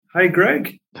Hi,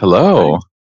 Greg. Hello.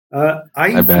 I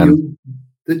Hi, Ben. feel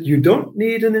that you don't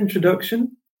need an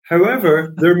introduction.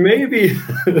 However, there may be.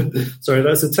 Sorry,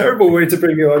 that's a terrible way to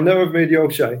bring you on. Now I've made you all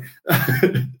shy.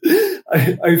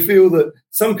 I feel that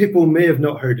some people may have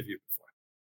not heard of you before,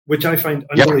 which I find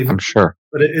Yeah, I'm unbelievable, sure.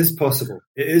 but it is possible.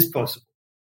 It is possible.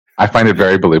 I find it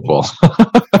very believable.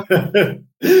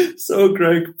 So,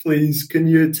 Greg, please, can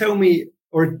you tell me,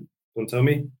 or don't tell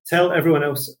me, tell everyone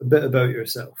else a bit about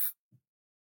yourself?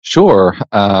 Sure.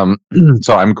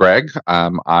 So I'm Greg.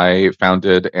 I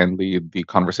founded and lead the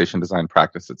conversation design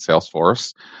practice at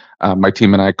Salesforce. My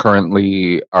team and I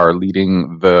currently are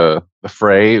leading the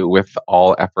fray with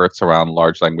all efforts around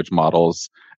large language models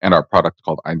and our product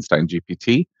called Einstein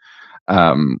GPT.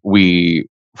 We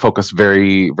focus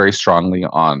very, very strongly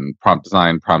on prompt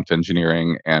design, prompt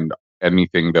engineering, and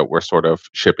anything that we're sort of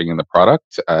shipping in the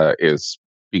product is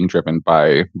being driven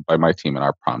by my team and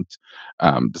our prompt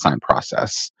design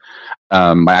process.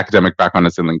 My academic background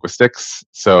is in linguistics,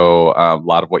 so a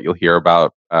lot of what you'll hear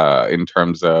about in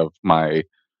terms of my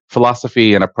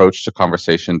philosophy and approach to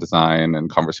conversation design and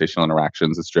conversational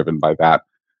interactions is driven by that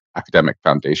academic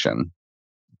foundation.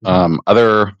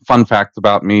 Other fun facts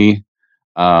about me: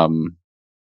 um,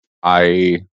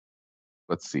 I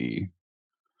let's see,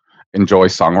 enjoy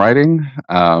songwriting,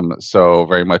 so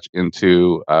very much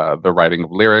into the writing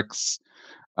of lyrics.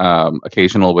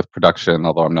 Occasional with production,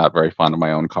 although I'm not very fond of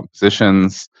my own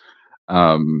compositions.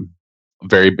 Um,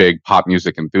 Very big pop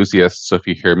music enthusiast. So if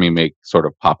you hear me make sort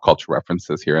of pop culture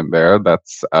references here and there,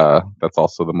 that's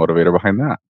also the motivator behind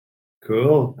that.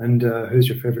 Cool. And who's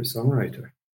your favorite songwriter?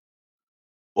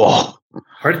 Oh,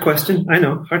 Hard question. I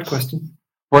know. Hard question.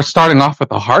 we're starting off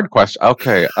with a hard question.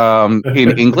 Okay.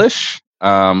 In English,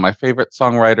 my favorite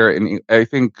songwriter I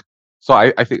think so.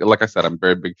 I think, like I said, I'm a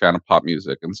very big fan of pop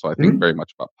music, and so I think very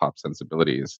much about pop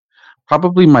sensibilities.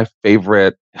 Probably my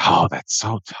favorite. Oh, that's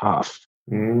so tough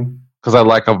because I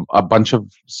like a bunch of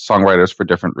songwriters for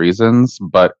different reasons,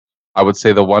 but I would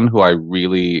say the one who I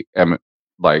really am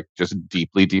like just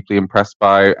deeply, deeply impressed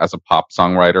by as a pop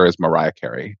songwriter is Mariah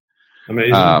Carey.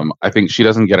 Amazing. I think she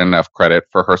doesn't get enough credit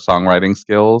for her songwriting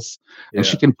skills, and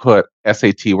she can put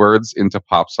SAT words into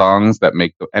pop songs that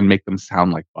make them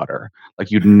sound like butter.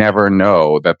 Like you'd never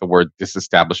know that the word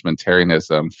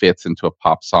disestablishmentarianism fits into a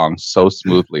pop song so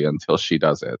smoothly until she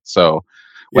does it. So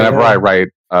whenever I write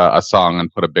a song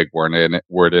and put a big word in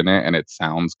it, and it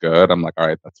sounds good, I'm like, all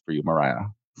right, that's for you, Mariah.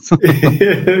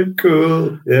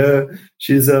 Cool. Yeah.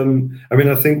 She's I mean,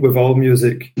 I think with all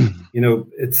music,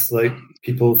 it's like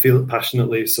people feel it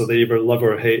passionately, so they either love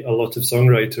or hate a lot of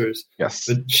songwriters. Yes.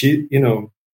 But she,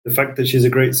 the fact that she's a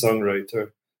great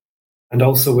songwriter, and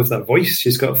also with that voice,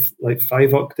 she's got like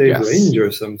 5-octave range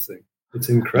or something. It's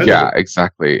incredible. Yeah,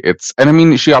 exactly. And I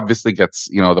mean, she obviously gets,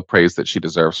 the praise that she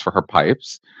deserves for her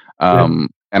pipes. And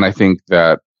I think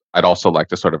that I'd also like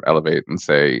to sort of elevate and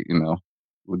say,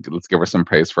 let's give her some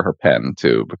praise for her pen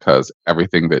too, because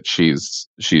everything that she's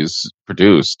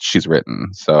produced, she's written.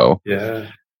 So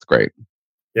it's great.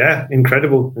 Yeah,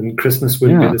 incredible. And Christmas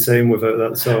wouldn't be the same without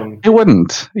that song. It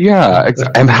wouldn't. Yeah.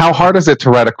 And how hard is it to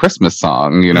write a Christmas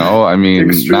song? I mean,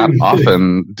 not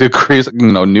often do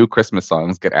new Christmas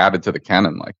songs get added to the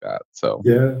canon like that. So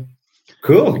yeah.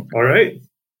 Cool. All right.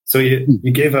 So you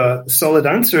gave a solid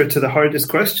answer to the hardest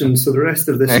question. So the rest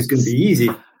of this is going to be easy.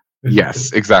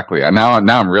 Yes, exactly. And now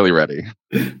I'm really ready.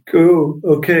 Cool.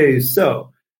 Okay.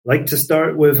 So I'd like to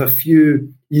start with a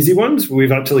few easy ones.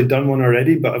 We've actually done one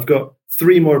already, but I've got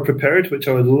 3 more prepared, which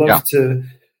I would love to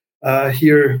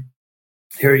hear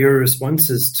your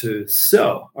responses to.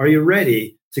 So are you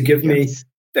ready to give me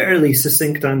fairly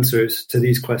succinct answers to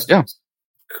these questions?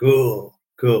 Yeah. Cool.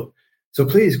 So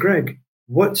please, Greg,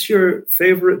 what's your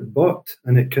favorite bot?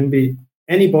 And it can be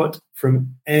any bot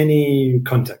from any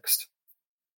context.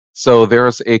 So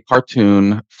there's a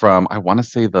cartoon from, I want to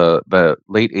say the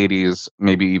late 80s,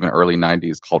 maybe even early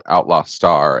 90s, called Outlaw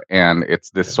Star. And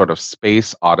it's this sort of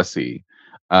space odyssey.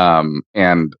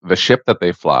 And the ship that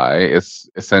they fly is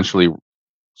essentially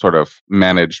sort of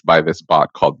managed by this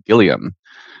bot called Gilliam.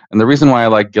 And the reason why I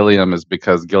like Gilliam is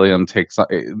because Gilliam's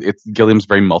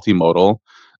very multimodal.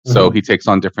 So he takes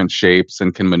on different shapes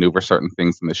and can maneuver certain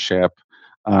things in the ship.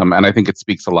 And I think it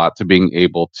speaks a lot to being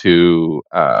able to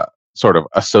sort of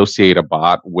associate a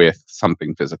bot with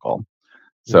something physical.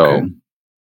 So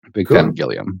big fan of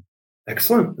Gilliam.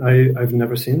 Excellent. I've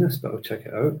never seen this, but I'll check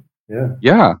it out.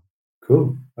 Yeah.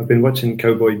 Cool. I've been watching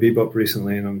Cowboy Bebop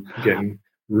recently, and I'm getting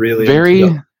really very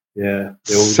into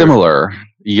similar.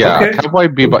 Yeah, Okay. Cowboy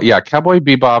Bebop. Cool. Yeah, Cowboy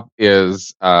Bebop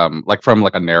is like from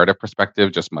like a narrative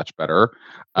perspective, just much better,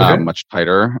 Okay. much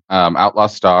tighter. Outlaw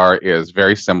Star is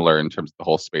very similar in terms of the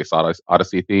whole space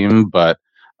odyssey theme, but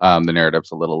the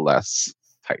narrative's a little less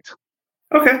tight.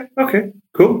 Okay. Okay.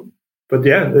 Cool. But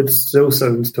yeah, it still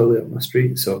sounds totally up my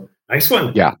street. So nice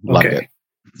one. Yeah, loved it.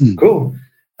 Okay. Cool.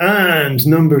 And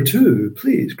number two,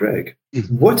 please, Greg.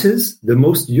 What is the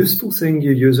most useful thing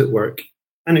you use at work?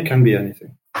 And it can be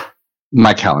anything.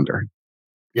 My calendar.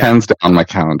 Yeah. Hands down, my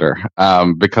calendar.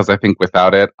 Because I think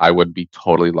without it, I would be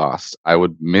totally lost. I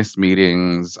would miss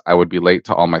meetings. I would be late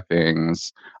to all my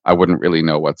things. I wouldn't really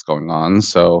know what's going on.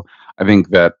 So I think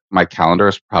that my calendar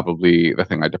is probably the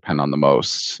thing I depend on the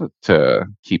most to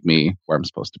keep me where I'm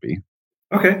supposed to be.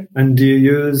 Okay. And do you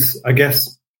use, I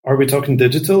guess, are we talking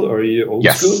digital or are you old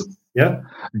Yes. school? Yeah.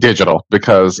 Digital,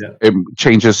 because Yeah. it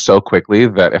changes so quickly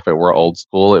that if it were old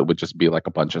school, it would just be like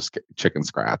a bunch of chicken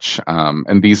scratch.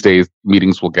 And these days,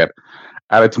 meetings will get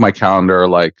added to my calendar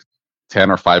like 10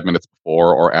 or 5 minutes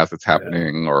before or as it's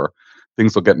happening, or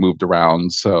things will get moved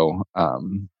around. So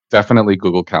definitely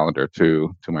Google Calendar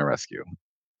to my rescue.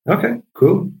 Okay.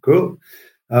 Cool. Cool.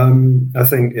 I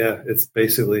think, yeah, it's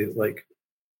basically like,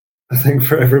 I think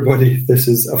for everybody, this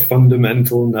is a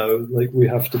fundamental now. Like we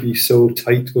have to be so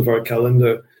tight with our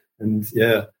calendar and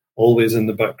yeah, always in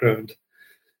the background.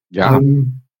 Yeah.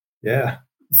 Yeah.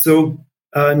 So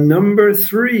number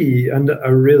three, and I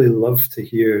really love to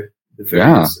hear the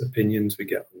various opinions we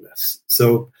get on this.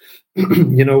 So,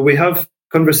 we have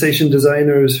conversation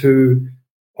designers who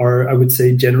are, I would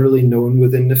say, generally known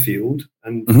within the field.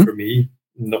 And for me,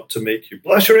 not to make you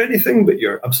blush or anything, but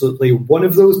you're absolutely one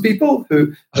of those people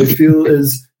who I feel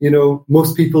is,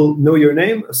 most people know your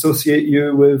name, associate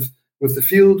you with the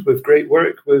field, with great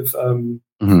work, with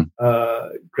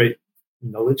great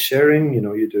knowledge sharing.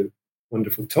 You do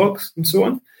wonderful talks and so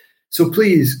on. So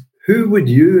please, who would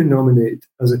you nominate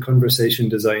as a conversation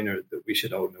designer that we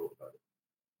should all know about?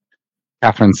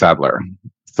 Catherine Sadler.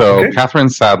 So Catherine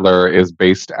Sadler is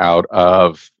based out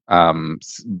of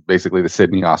basically the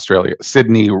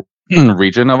Sydney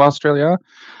region of Australia.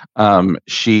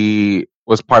 She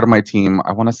was part of my team,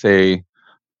 I want to say,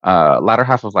 latter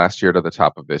half of last year to the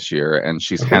top of this year, and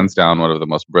she's hands down one of the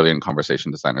most brilliant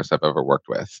conversation designers I've ever worked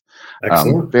with.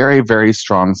 Very, very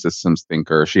strong systems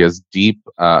thinker. She has deep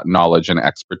knowledge and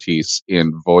expertise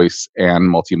in voice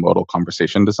and multimodal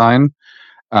conversation design.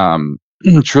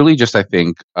 Truly just, I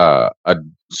think, a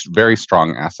very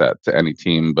strong asset to any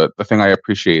team. But the thing I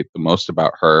appreciate the most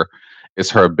about her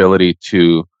is her ability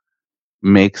to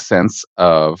make sense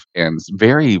of and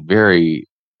very, very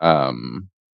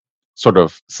sort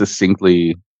of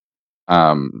succinctly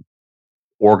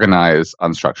organize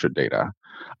unstructured data.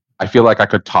 I feel like I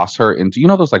could toss her into,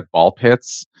 those like ball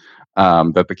pits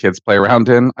that the kids play around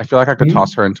in. I feel like I could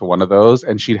toss her into one of those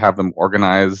and she'd have them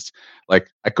organized. Like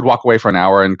I could walk away for an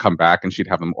hour and come back and she'd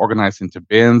have them organized into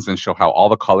bins and show how all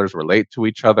the colors relate to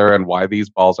each other and why these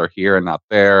balls are here and not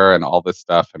there and all this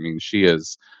stuff. I mean, she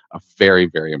is a very,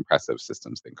 very impressive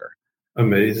systems thinker.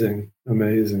 Amazing.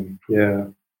 Yeah,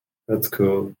 that's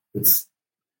cool. It's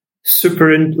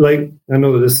super I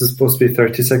know that this is supposed to be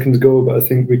 30 seconds ago, but I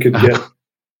think we could get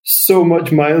so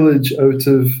much mileage out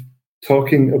of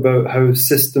talking about how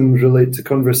systems relate to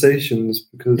conversations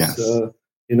because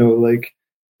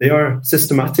they are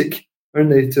systematic, aren't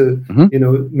they, to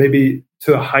maybe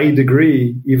to a high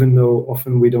degree, even though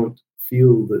often we don't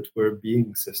feel that we're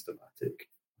being systematic.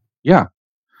 Yeah,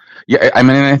 I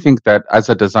mean, I think that as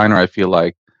a designer, I feel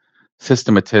like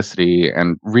systematicity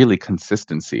and really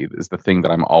consistency is the thing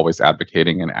that I'm always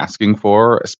advocating and asking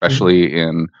for, especially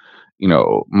in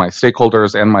my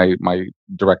stakeholders and my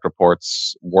direct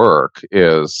reports work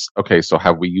is, okay, so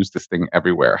have we used this thing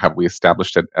everywhere? Have we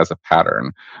established it as a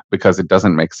pattern? Because it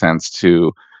doesn't make sense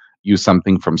to use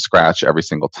something from scratch every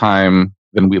single time.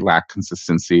 Then we lack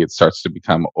consistency. It starts to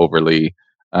become overly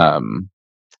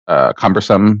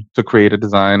cumbersome to create a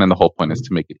design, and the whole point is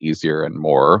to make it easier and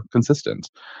more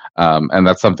consistent. And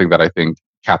that's something that I think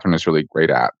Catherine is really great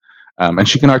at. And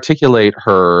she can articulate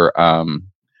her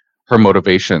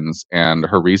motivations and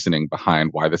her reasoning behind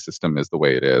why the system is the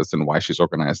way it is and why she's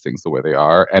organized things the way they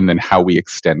are, and then how we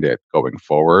extend it going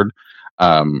forward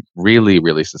really,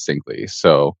 really succinctly.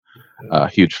 So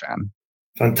huge fan.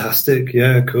 Fantastic.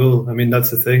 Yeah, cool. I mean,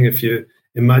 that's the thing. If you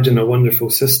imagine a wonderful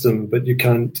system, but you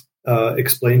can't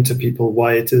explain to people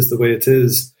why it is the way it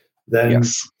is, then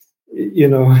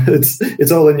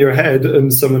it's all in your head,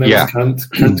 and someone else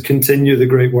can't continue the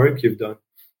great work you've done.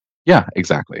 Yeah,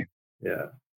 exactly. Yeah,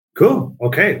 cool.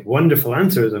 Okay, wonderful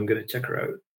answers. I'm going to check her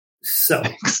out. So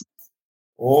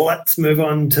let's move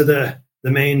on to the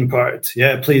the main part.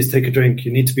 Yeah, please take a drink.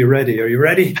 You need to be ready. Are you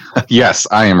ready? Yes,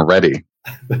 I am ready.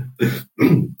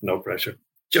 No pressure.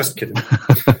 Just kidding.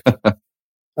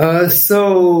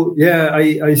 So yeah,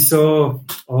 I saw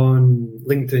on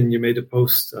LinkedIn you made a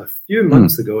post a few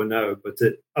months ago now, but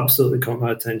it absolutely caught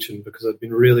my attention because I've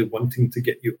been really wanting to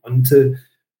get you onto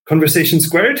Conversation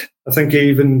Squared. I think I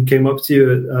even came up to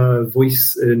you at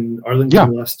Voice in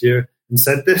Arlington last year and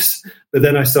said this, but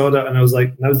then I saw that and I was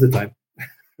like, now's the time.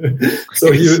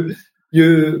 So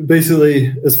you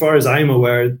basically, as far as I'm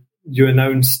aware, you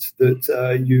announced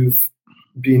that you've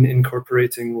been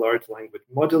incorporating large language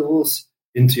models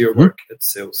into your work at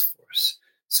Salesforce.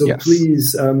 So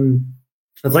please,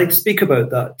 I'd like to speak about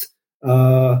that.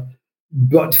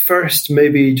 But first,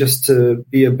 maybe just to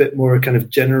be a bit more kind of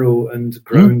general and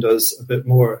ground us a bit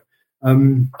more.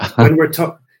 When we're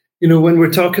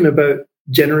talking about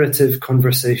generative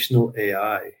conversational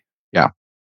AI,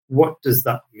 what does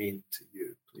that mean to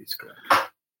you, please, Greg?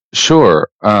 Sure.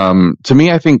 To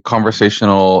me, I think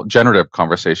generative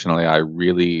conversational AI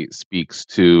really speaks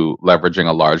to leveraging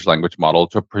a large language model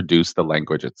to produce the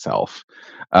language itself.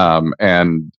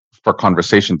 And for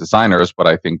conversation designers, what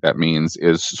I think that means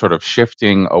is sort of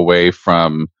shifting away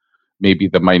from maybe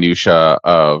the minutia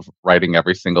of writing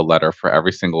every single letter for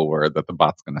every single word that the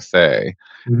bot's going to say,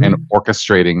 and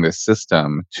orchestrating this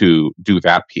system to do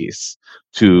that piece,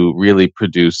 to really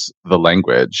produce the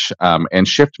language, and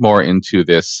shift more into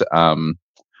this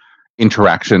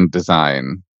interaction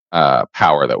design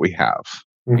power that we have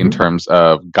in terms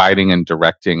of guiding and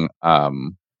directing a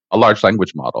large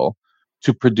language model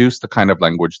to produce the kind of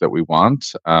language that we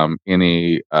want in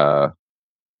a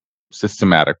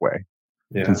systematic way,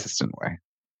 consistent way.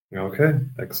 Okay,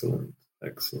 excellent.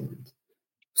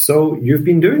 So you've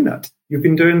been doing that. You've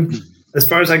been doing, as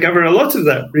far as I gather, a lot of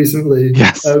that recently.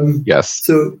 Yes. Yes.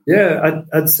 So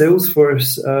at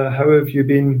Salesforce, how have you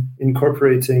been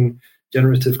incorporating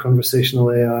generative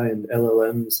conversational AI and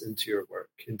LLMs into your work,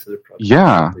 into the product?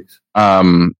 Yeah.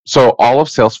 So all of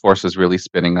Salesforce is really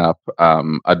spinning up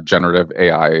a generative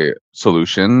AI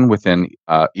solution within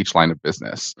each line of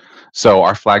business. So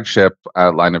our flagship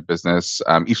line of business,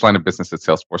 each line of business at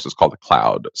Salesforce is called a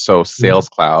cloud. So Sales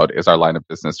Cloud is our line of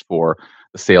business for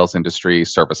the sales industry,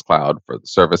 Service Cloud for the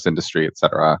service industry, et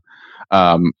cetera.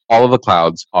 All of the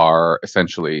clouds are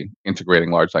essentially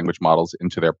integrating large language models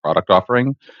into their product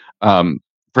offering.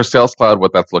 For Sales Cloud,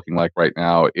 what that's looking like right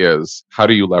now is how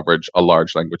do you leverage a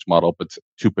large language model but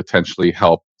to potentially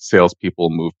help salespeople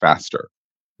move faster?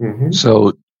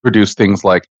 So produce things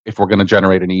like if we're going to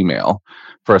generate an email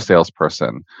for a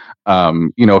salesperson,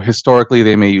 historically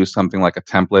they may use something like a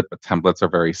template, but templates are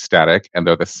very static and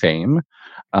they're the same.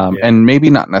 And maybe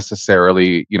not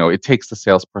necessarily, it takes the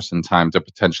salesperson time to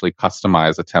potentially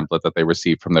customize a template that they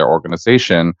receive from their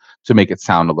organization to make it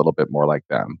sound a little bit more like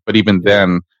them. But even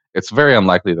then, it's very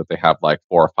unlikely that they have like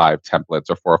 4 or 5 templates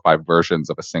or 4 or 5 versions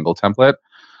of a single template.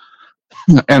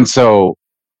 And so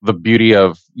the beauty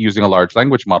of using a large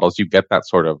language model is you get that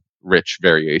sort of rich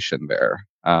variation there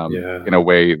in a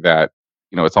way that,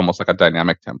 it's almost like a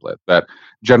dynamic template, that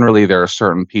generally there are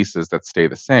certain pieces that stay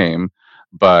the same,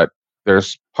 but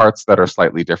there's parts that are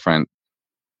slightly different,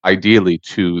 ideally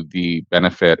to the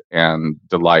benefit and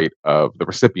delight of the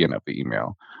recipient of the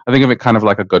email. I think of it kind of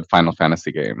like a good Final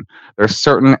Fantasy game. There's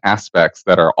certain aspects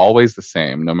that are always the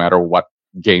same, no matter what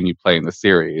game you play in the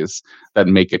series, that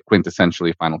make it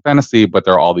quintessentially Final Fantasy, but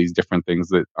there are all these different things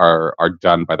that are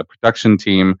done by the production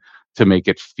team to make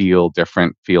it feel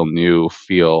different, feel new,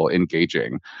 feel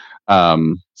engaging.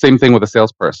 Same thing with a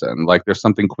salesperson. Like there's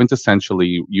something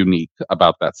quintessentially unique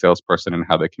about that salesperson and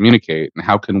how they communicate, and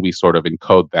how can we sort of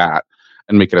encode that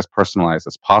and make it as personalized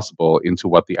as possible into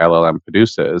what the LLM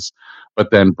produces, but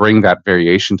then bring that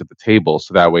variation to the table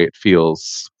so that way it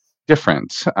feels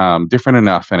different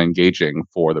enough and engaging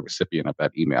for the recipient of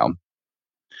that email.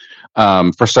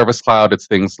 For Service Cloud, it's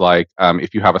things like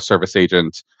if you have a service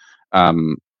agent,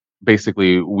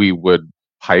 basically we would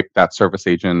pipe that service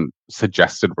agent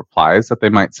suggested replies that they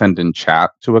might send in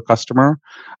chat to a customer.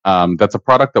 That's a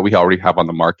product that we already have on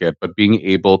the market, but being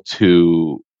able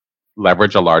to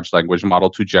leverage a large language model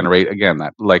to generate, again,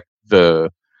 that like the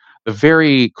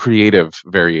very creative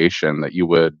variation that you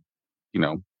would,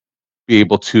 be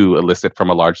able to elicit from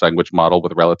a large language model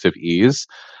with relative ease.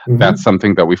 That's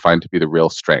something that we find to be the real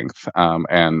strength.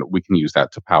 And we can use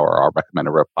that to power our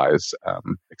recommended replies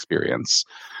experience.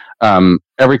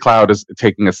 Every cloud is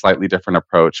taking a slightly different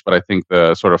approach, but I think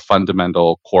the sort of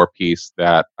fundamental core piece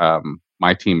that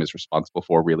my team is responsible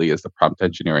for really is the prompt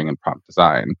engineering and prompt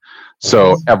design.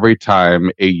 So every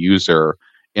time a user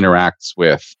interacts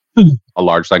with a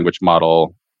large language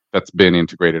model that's been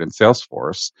integrated in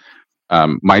Salesforce,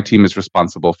 My team is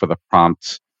responsible for the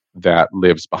prompt that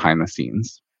lives behind the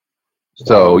scenes.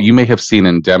 So Wow. you may have seen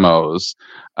in demos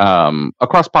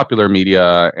across popular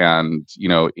media and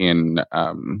in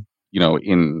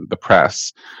the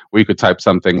press, where you could type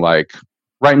something like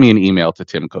 "Write me an email to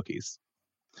Tim Cookies."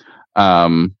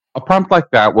 A prompt like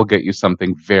that will get you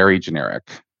something very generic,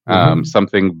 Hmm.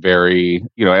 something very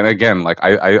And again, like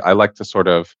I like to sort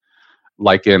of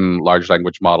liken large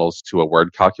language models to a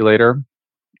word calculator.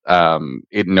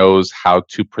 It knows how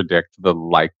to predict the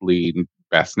likely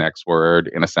best next word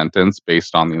in a sentence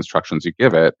based on the instructions you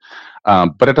give it,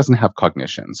 but it doesn't have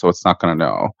cognition, so it's not going to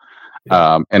know.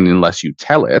 Yeah. And unless you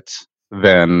tell it,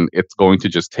 then it's going to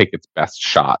just take its best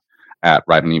shot at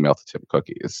write an email to Tim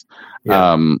Cookies.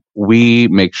 Yeah. We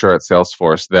make sure at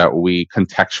Salesforce that we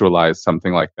contextualize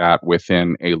something like that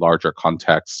within a larger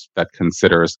context that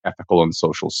considers ethical and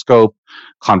social scope,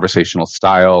 conversational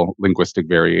style, linguistic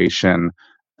variation,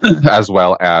 as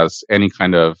well as any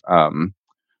kind of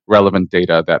relevant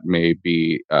data that may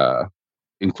be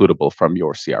includable from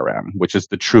your CRM, which is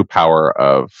the true power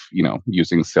of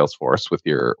using Salesforce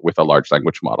with a large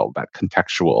language model, that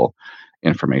contextual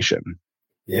information.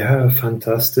 Yeah,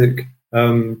 fantastic.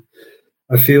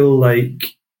 I feel like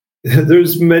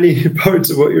there's many parts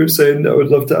of what you're saying that I would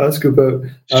love to ask about.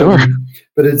 Sure.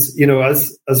 But it's,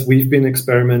 as we've been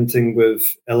experimenting with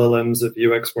LLMs at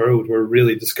UX World, we're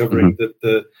really discovering Mm-hmm. that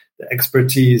the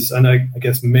expertise, and I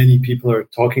guess many people are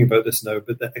talking about this now,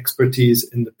 but the expertise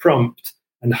in the prompt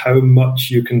and how much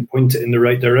you can point it in the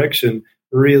right direction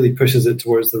really pushes it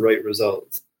towards the right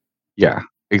result. Yeah, Yeah.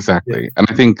 exactly. And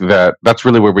I think that that's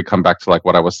really where we come back to like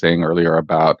what I was saying earlier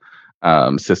about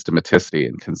systematicity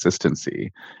and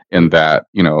consistency. In that,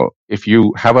 if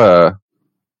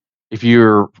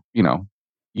you're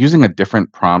using a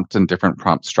different prompt and different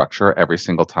prompt structure every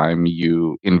single time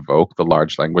you invoke the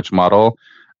large language model,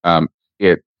 um,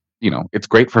 it it's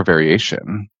great for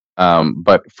variation,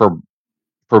 but for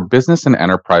business and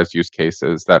enterprise use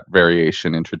cases, that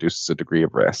variation introduces a degree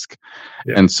of risk.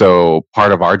 Yeah. And so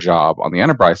part of our job on the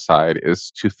enterprise side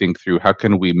is to think through how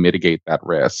can we mitigate that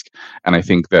risk. And I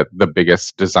think that the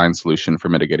biggest design solution for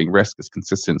mitigating risk is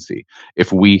consistency.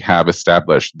 If we have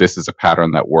established this is a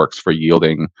pattern that works for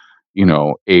yielding,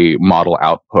 a model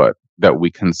output that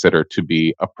we consider to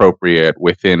be appropriate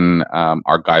within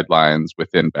our guidelines,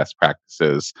 within best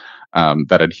practices,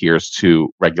 that adheres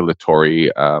to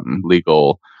regulatory,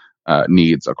 legal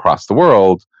needs across the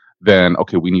world, then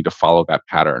okay, we need to follow that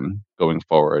pattern going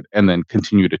forward, and then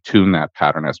continue to tune that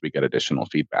pattern as we get additional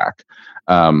feedback.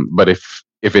 But if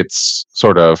it's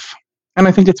sort of, and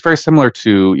I think it's very similar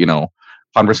to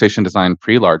conversation design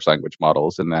pre large language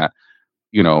models, in that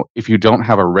if you don't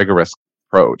have a rigorous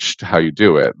approach to how you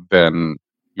do it, then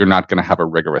you're not going to have a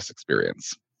rigorous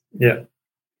experience. Yeah.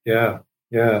 Yeah,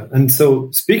 yeah. And so,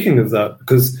 speaking of that,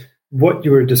 because what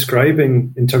you were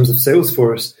describing in terms of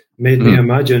Salesforce made me Mm-hmm.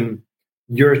 imagine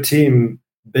your team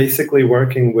basically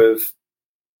working with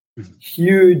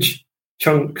huge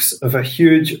chunks of a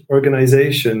huge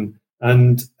organization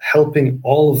and helping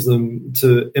all of them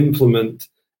to implement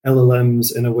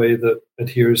LLMs in a way that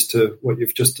adheres to what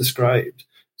you've just described.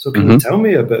 So, can you Mm-hmm. tell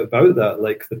me a bit about that,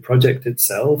 like the project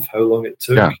itself, how long it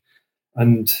took, Yeah.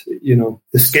 and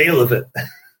the scale of it?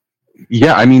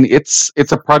 Yeah, I mean, it's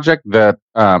a project that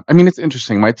it's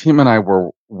interesting. My team and I were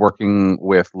working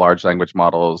with large language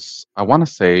models, I want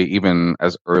to say even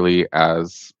as early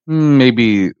as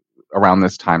maybe around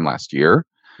this time last year.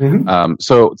 Hmm.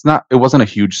 So it wasn't a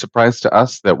huge surprise to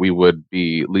us that we would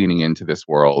be leaning into this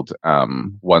world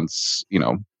once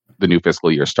the new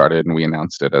fiscal year started and we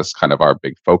announced it as kind of our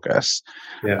big focus.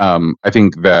 Yeah. I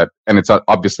think that, and it's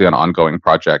obviously an ongoing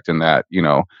project in that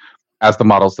as the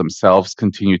models themselves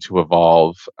continue to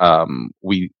evolve,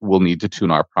 we will need to tune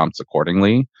our prompts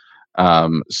accordingly.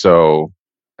 So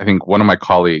I think one of my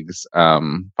colleagues,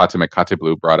 Fatime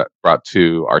Kateblu, brought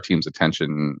to our team's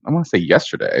attention, I want to say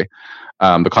yesterday,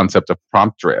 the concept of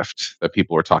prompt drift that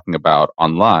people were talking about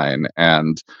online.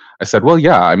 And I said, well,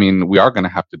 yeah, I mean, we are going to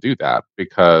have to do that,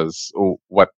 because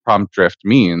what prompt drift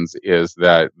means is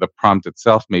that the prompt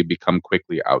itself may become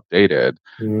quickly outdated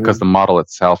because the Mm-hmm. model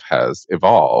itself has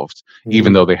evolved,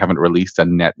 even though they haven't released a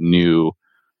net new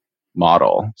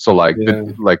model. So Yeah.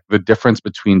 the difference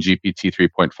between GPT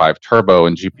 3.5 Turbo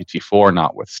and GPT 4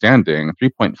 notwithstanding,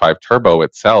 3.5 Turbo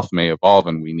itself may evolve,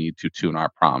 and we need to tune our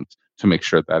prompt to make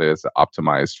sure that it is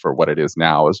optimized for what it is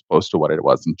now as opposed to what it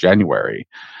was in January.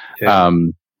 Yeah.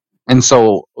 Um, and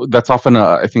so that's often,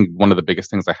 I think, one of the biggest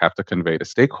things I have to convey to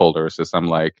stakeholders is I'm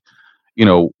like,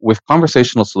 with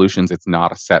conversational solutions, it's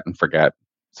not a set and forget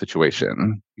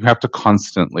situation. You have to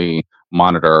constantly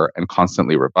monitor, and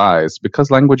constantly revise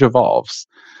because language evolves.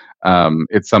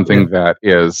 It's something that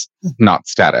is not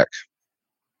static.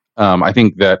 I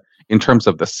think that in terms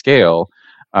of the scale,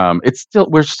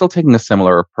 we're still taking a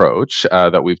similar approach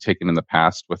that we've taken in the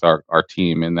past with our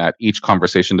team, in that each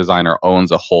conversation designer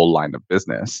owns a whole line of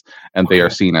business, and they are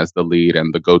seen as the lead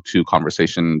and the go-to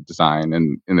conversation design,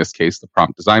 and in this case, the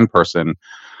prompt design person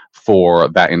for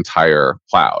that entire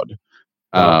cloud.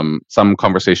 Some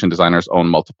conversation designers own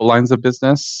multiple lines of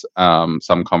business.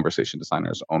 Some conversation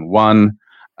designers own one.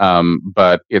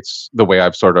 But it's the way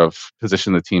I've sort of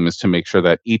positioned the team is to make sure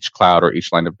that each cloud or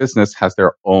each line of business has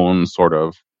their own sort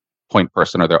of point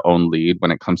person or their own lead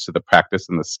when it comes to the practice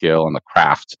and the skill and the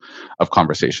craft of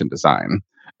conversation design.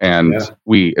 And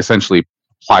we essentially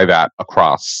apply that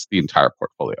across the entire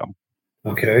portfolio.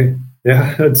 Okay.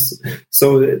 Yeah.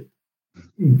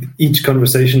 Each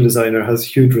conversation designer has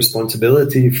huge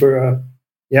responsibility for a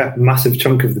massive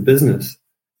chunk of the business.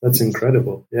 That's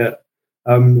incredible. Yeah.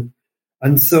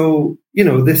 And so,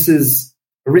 this is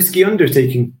a risky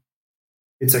undertaking.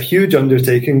 It's a huge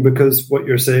undertaking because what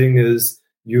you're saying is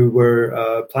you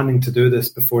were planning to do this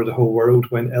before the whole world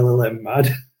went LLM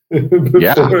mad,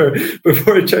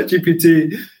 before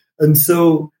ChatGPT. And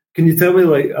so can you tell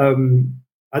me,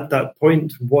 at that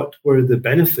point, what were the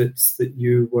benefits that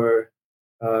you were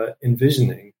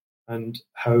envisioning and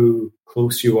how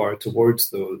close you are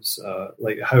towards those?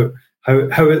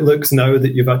 How it looks now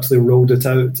that you've actually rolled it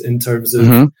out in terms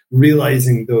of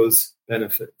realizing those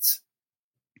benefits?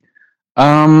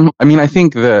 I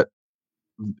think that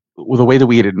the way that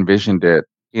we had envisioned it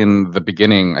in the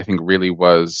beginning, I think really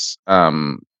was,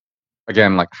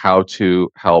 again, like how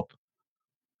to help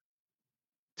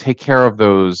take care of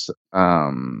those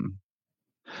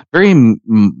very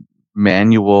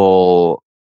manual,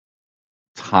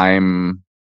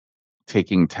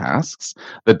 time-taking tasks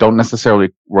that don't necessarily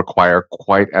require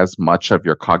quite as much of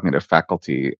your cognitive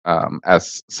faculty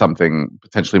as something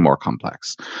potentially more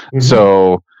complex.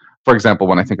 So, for example,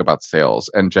 when I think about sales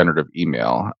and generative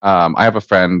email, I have a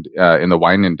friend in the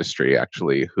wine industry,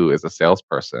 actually, who is a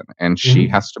salesperson, and she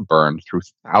has to burn through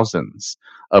thousands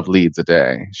of leads a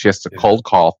day. She has to cold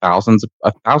call thousands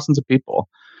of people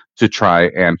to try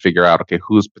and figure out, okay,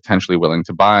 who's potentially willing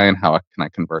to buy and how can I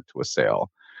convert to a sale.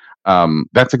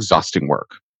 That's exhausting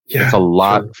work. It's a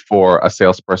lot for a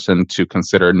salesperson to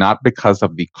consider, not because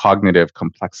of the cognitive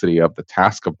complexity of the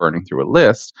task of burning through a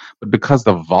list, but because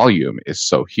the volume is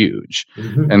so huge.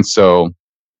 And so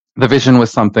the vision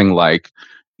was something like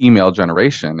email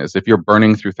generation is if you're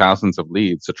burning through thousands of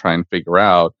leads to try and figure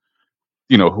out,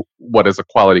 what is a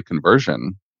quality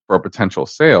conversion for a potential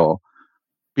sale,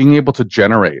 being able to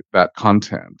generate that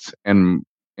content and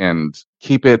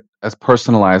keep it as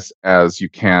personalized as you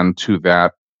can to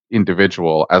that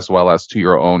individual, as well as to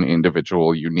your own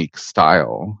individual unique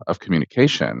style of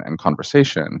communication and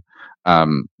conversation,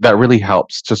 that really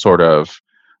helps to sort of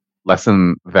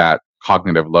lessen that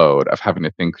cognitive load of having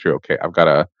to think through, okay, I've got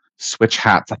to switch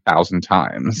hats 1,000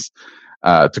 times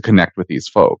to connect with these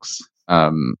folks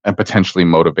and potentially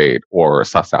motivate or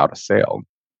suss out a sale.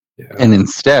 And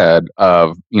instead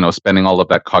of, spending all of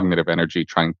that cognitive energy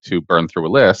trying to burn through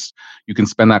a list, you can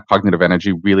spend that cognitive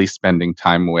energy really spending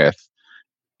time with,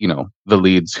 the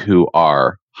leads who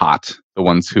are hot, the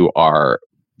ones who are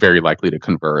very likely to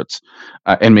convert,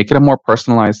 and make it a more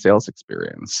personalized sales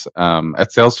experience.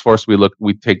 At Salesforce,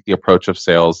 we take the approach of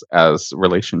sales as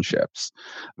relationships.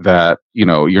 That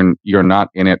you're not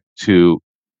in it to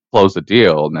close a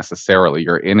deal necessarily.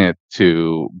 You're in it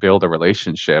to build a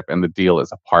relationship, and the deal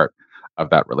is a part of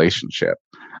that relationship.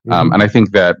 And I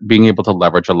think that being able to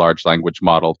leverage a large language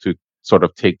model to sort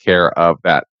of take care of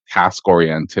that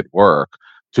task-oriented work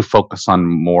to focus on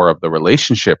more of the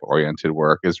relationship-oriented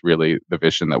work is really the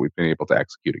vision that we've been able to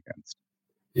execute against.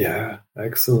 Yeah,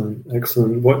 excellent.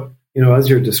 What, as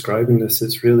you're describing this,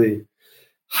 it's really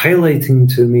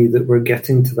highlighting to me that we're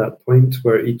getting to that point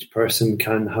where each person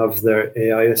can have their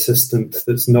AI assistant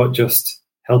that's not just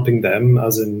helping them,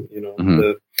 as in,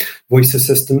 the voice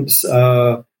assistants,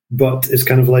 but it's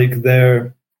kind of like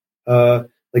they're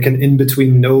like an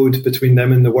in-between node between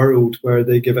them and the world, where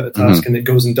they give it a task and it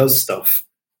goes and does stuff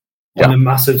on a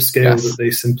massive scale that they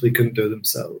simply couldn't do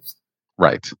themselves.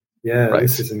 Right. Yeah, right.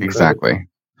 This is incredible. Exactly.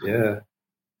 Yeah.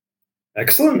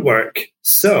 Excellent work.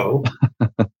 So,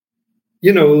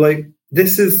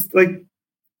 this is like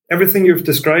everything you've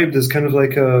described is kind of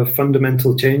like a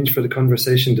fundamental change for the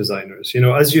conversation designers.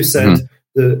 As you said,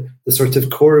 the sort of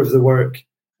core of the work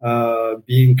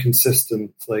being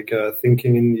consistent, like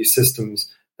thinking in these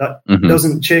systems, that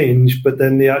doesn't change, but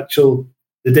then the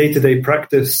day-to-day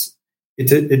practice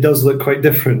it does look quite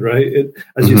different, right?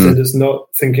 As you said, it's not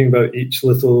thinking about each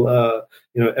little,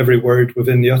 every word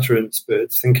within the utterance, but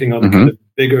it's thinking on a kind of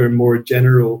bigger, more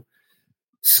general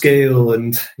scale.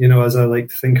 And, as I like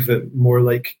to think of it, more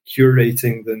like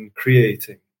curating than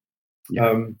creating.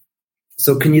 Yeah.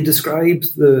 So can you describe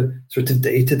the sort of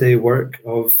day-to-day work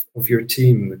of your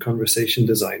team, the conversation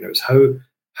designers? How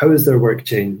has their work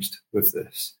changed with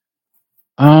this?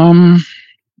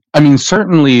 I mean,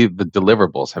 certainly the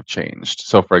deliverables have changed.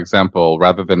 So, for example,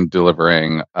 rather than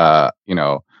delivering,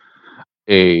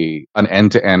 an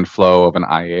end-to-end flow of an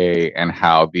IA and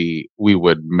how we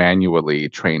would manually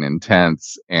train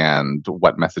intents and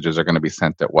what messages are going to be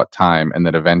sent at what time, and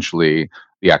then eventually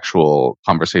the actual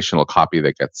conversational copy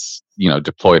that gets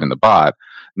deployed in the bot.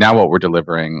 Now, what we're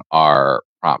delivering are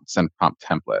prompts and prompt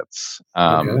templates,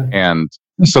 and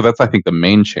so that's, I think, the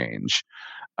main change.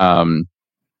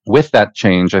 With that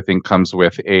change, I think, comes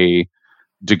with a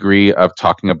degree of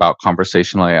talking about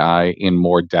conversational AI in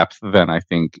more depth than I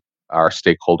think our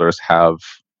stakeholders have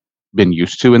been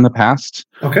used to in the past.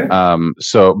 Okay.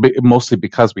 Mostly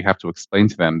because we have to explain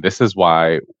to them, this is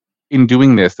why, in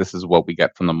doing this is what we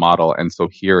get from the model. And so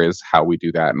here is how we do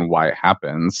that and why it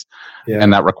happens. Yeah.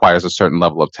 And that requires a certain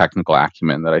level of technical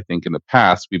acumen that I think in the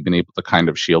past we've been able to kind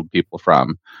of shield people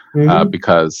from,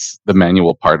 because the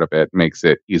manual part of it makes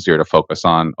it easier to focus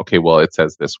on, okay, well, it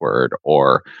says this word,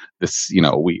 or this,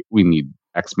 we need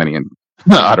X many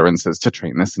utterances to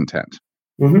train this intent.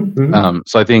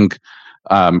 So I think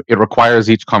it requires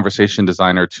each conversation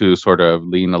designer to sort of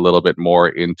lean a little bit more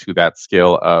into that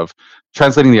skill of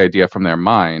translating the idea from their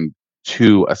mind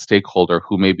to a stakeholder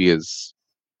who maybe is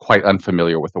quite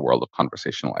unfamiliar with the world of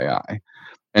conversational AI,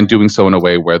 and doing so in a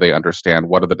way where they understand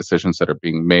what are the decisions that are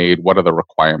being made, what are the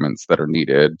requirements that are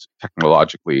needed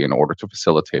technologically in order to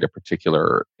facilitate a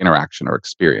particular interaction or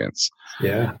experience.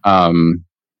 Yeah.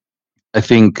 I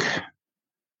think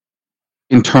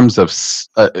in terms of,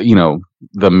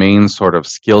 the main sort of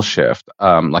skill shift,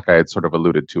 like I had sort of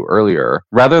alluded to earlier,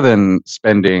 rather than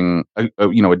spending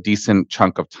a decent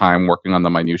chunk of time working on the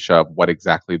minutia of what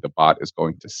exactly the bot is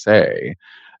going to say,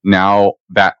 now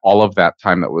that all of that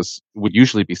time that would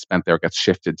usually be spent there gets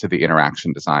shifted to the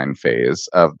interaction design phase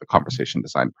of the conversation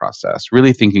design process,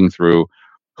 really thinking through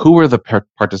who are the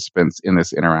participants in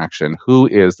this interaction, who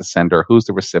is the sender, who's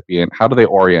the recipient, how do they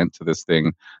orient to this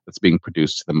thing that's being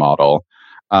produced to the model.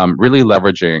 Really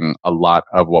leveraging a lot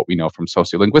of what we know from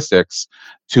sociolinguistics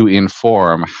to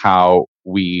inform how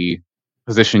we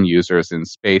position users in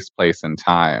space, place, and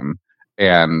time,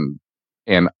 and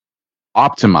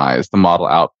optimize the model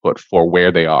output for where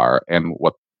they are and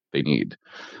what they need.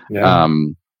 Yeah.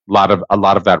 A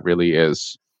lot of that really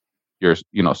is your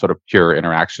sort of pure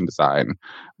interaction design,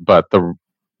 but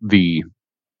the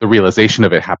realization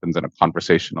of it happens in a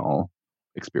conversational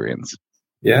experience.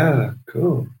 Yeah,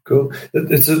 cool.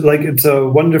 It's a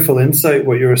wonderful insight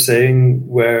what you were saying,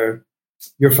 where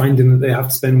you're finding that they have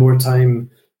to spend more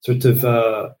time sort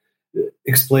of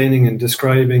explaining and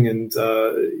describing and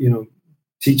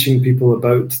teaching people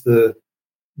about the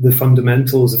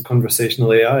fundamentals of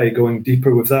conversational AI, going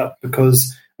deeper with that,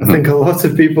 because I think a lot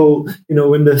of people,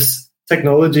 when this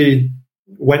technology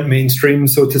went mainstream,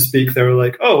 so to speak, they were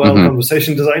like, oh, well,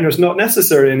 conversation designer is not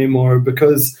necessary anymore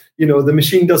because, the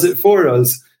machine does it for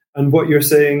us. And what you're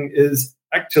saying is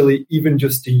actually, even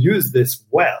just to use this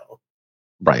well,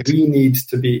 right, we need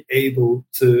to be able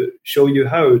to show you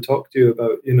how, talk to you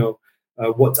about,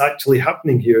 what's actually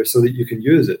happening here so that you can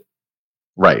use it.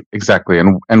 Right, exactly.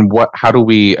 And how do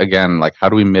we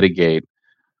mitigate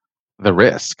the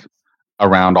risk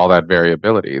around all that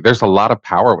variability? There's a lot of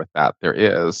power with that. There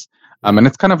is. And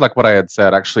it's kind of like what I had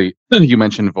said, actually, you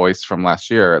mentioned voice from last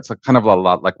year. It's kind of a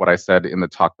lot like what I said in the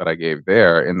talk that I gave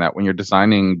there, in that when you're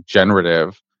designing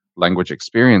generative language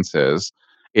experiences,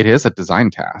 it is a design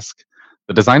task.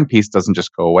 The design piece doesn't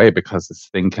just go away because this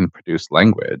thing can produce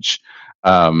language.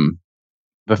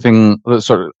 The thing,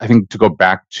 sort of, I think, to go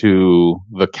back to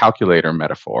the calculator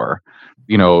metaphor,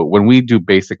 when we do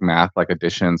basic math like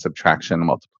addition, subtraction,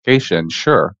 multiplication,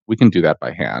 sure, we can do that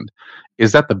by hand.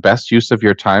 Is that the best use of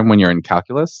your time when you're in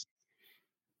calculus?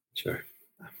 Sure.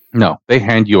 No, they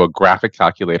hand you a graphic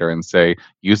calculator and say,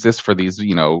 use this for these,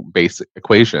 basic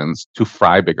equations to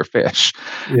fry bigger fish.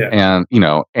 Yeah.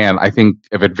 And I think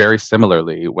of it very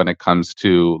similarly when it comes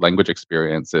to language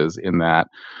experiences, in that,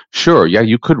 sure, yeah,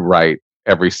 you could write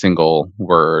every single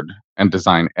word and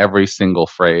design every single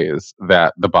phrase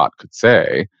that the bot could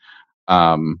say.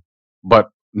 But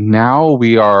now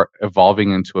we are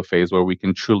evolving into a phase where we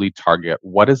can truly target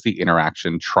what is the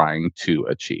interaction trying to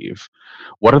achieve?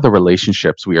 What are the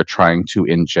relationships we are trying to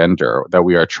engender, that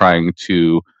we are trying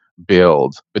to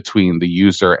build between the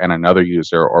user and another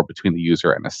user, or between the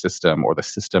user and a system, or the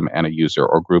system and a user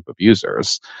or group of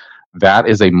users. That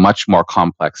is a much more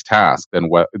complex task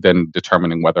than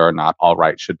determining whether or not all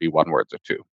right should be one words or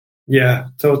two. Yeah,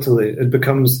 totally. It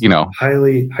becomes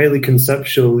highly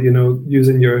conceptual.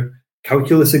 Using your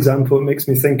calculus example, it makes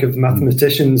me think of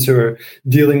mathematicians who are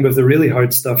dealing with the really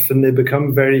hard stuff, and they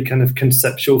become very kind of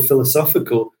conceptual,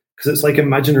 philosophical, because it's like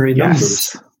imaginary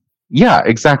numbers. Yeah,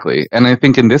 exactly. And I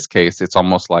think in this case, it's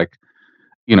almost like,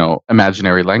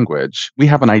 imaginary language. We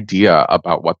have an idea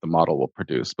about what the model will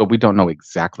produce, but we don't know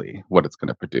exactly what it's going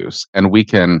to produce. And we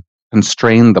can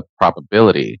constrain the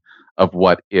probability of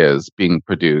what is being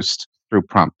produced through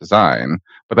prompt design.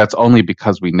 But that's only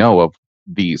because we know of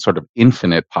the sort of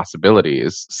infinite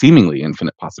possibilities, seemingly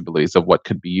infinite possibilities of what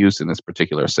could be used in this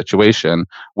particular situation,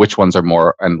 which ones are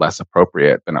more and less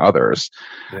appropriate than others.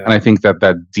 Yeah. And I think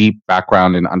that deep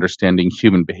background in understanding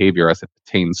human behavior as it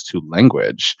pertains to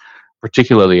language,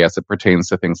 particularly as it pertains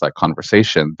to things like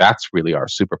conversation, that's really our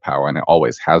superpower, and it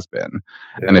always has been.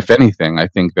 Yeah. And if anything, I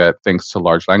think that thanks to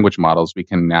large language models, we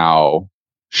can now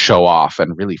show off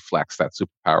and really flex that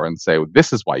superpower and say,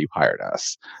 this is why you hired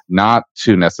us, not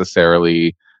to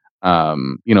necessarily,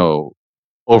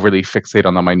 overly fixate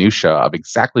on the minutia of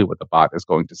exactly what the bot is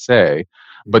going to say,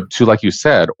 but to, like you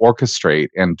said, orchestrate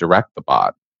and direct the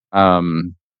bot.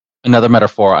 Another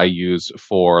metaphor I use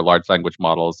for large language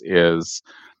models is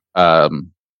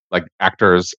like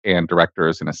actors and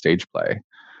directors in a stage play.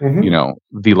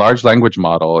 Mm-hmm. The large language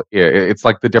model, it's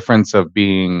like the difference of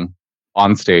being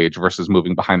on stage versus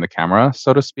moving behind the camera,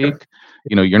 so to speak.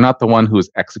 You're not the one who is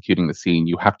executing the scene.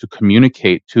 You have to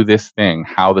communicate to this thing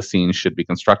how the scene should be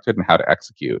constructed and how to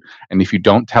execute. And if you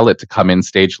don't tell it to come in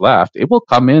stage left, it will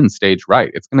come in stage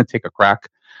right. It's going to take a crack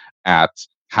at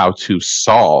how to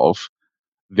solve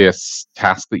this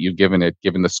task that you've given it,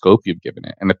 given the scope you've given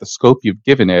it. And if the scope you've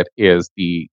given it is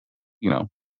the,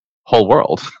 whole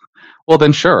world, well,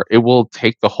 then sure, it will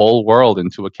take the whole world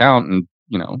into account and,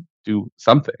 do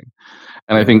something.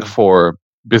 And I think for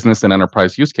business and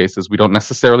enterprise use cases, we don't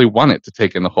necessarily want it to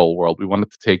take in the whole world. We want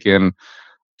it to take in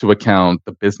to account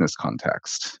the business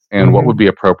context and what would be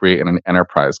appropriate in an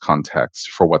enterprise context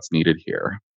for what's needed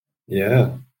here. Yeah.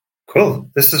 Cool.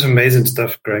 This is amazing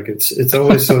stuff, Greg. It's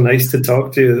always so nice to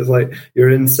talk to you. It's like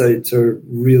your insights are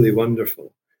really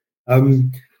wonderful.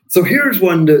 So here's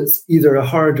one that's either a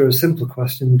hard or a simple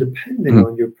question, depending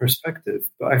on your perspective.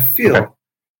 But I feel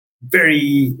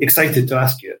very excited to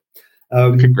ask you it.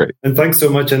 Okay, great. And thanks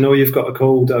so much. I know you've got a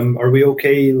cold. Are we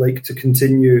okay, to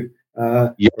continue?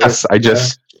 Yes, I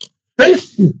just...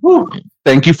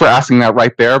 Thank you for asking that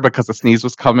right there, because the sneeze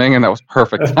was coming and that was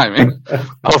perfect timing.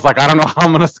 I was like, I don't know how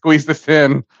I'm going to squeeze this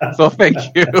in. So thank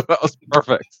you. That was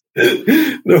perfect.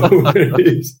 No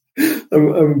worries.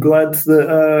 I'm glad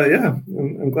that,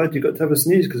 I'm glad you got to have a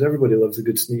sneeze, because everybody loves a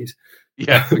good sneeze.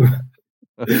 Yeah.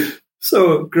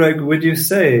 So, Greg, would you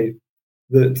say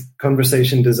that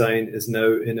conversation design is now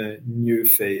in a new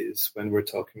phase when we're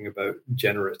talking about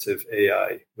generative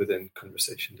AI within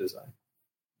conversation design?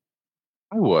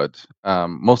 I would,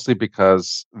 mostly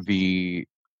because I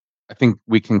think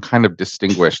we can kind of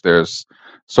distinguish. There's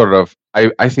sort of,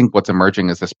 I think what's emerging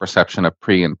is this perception of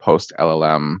pre and post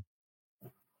LLM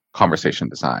conversation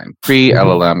design.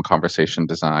 Pre-LLM conversation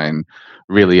design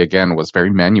really, again, was very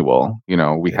manual.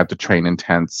 We had to train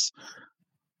intents,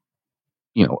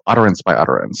 utterance by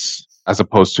utterance, as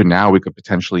opposed to now we could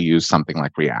potentially use something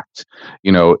like React.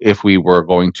 If we were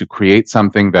going to create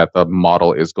something that the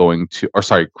model is going to,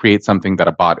 create something that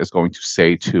a bot is going to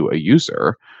say to a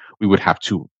user, we would have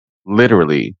to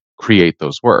literally create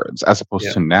those words, as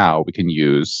opposed to now we can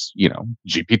use,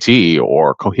 GPT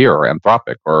or Cohere or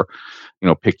Anthropic or,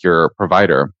 pick your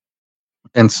provider.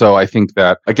 And so I think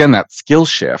that, again, that skill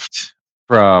shift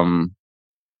from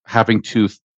having to,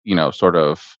 sort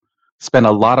of spend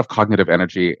a lot of cognitive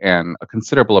energy and a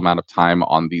considerable amount of time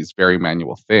on these very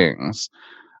manual things,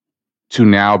 to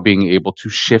now being able to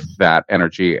shift that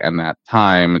energy and that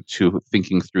time to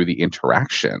thinking through the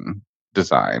interaction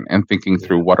design and thinking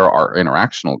through what are our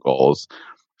interactional goals.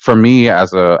 For me,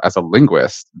 as a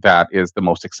linguist, that is the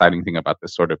most exciting thing about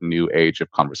this sort of new age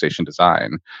of conversation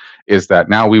design, is that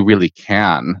now we really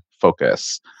can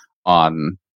focus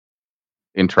on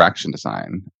interaction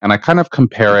design. And I kind of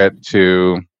compare it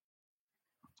to,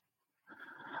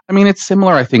 it's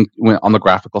similar, I think, on the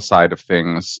graphical side of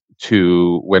things,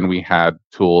 to when we had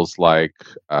tools like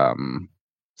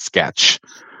Sketch,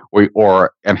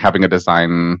 and having a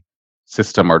design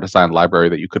system or design library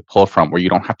that you could pull from, where you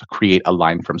don't have to create a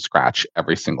line from scratch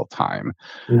every single time.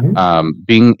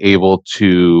 Being able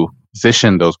to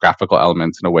position those graphical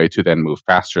elements in a way to then move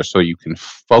faster so you can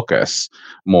focus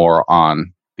more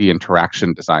on the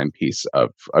interaction design piece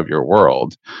of your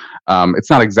world. It's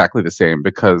not exactly the same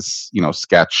because,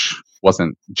 Sketch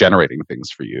wasn't generating things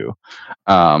for you.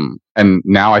 And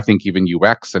now I think even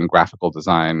UX and graphical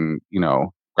design,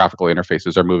 graphical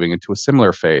interfaces are moving into a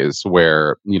similar phase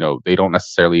where, they don't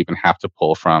necessarily even have to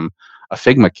pull from a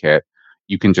Figma kit.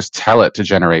 You can just tell it to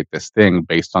generate this thing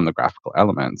based on the graphical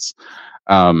elements.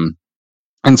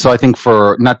 And so I think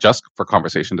for not just for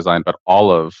conversation design, but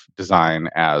all of design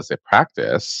as a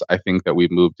practice, I think that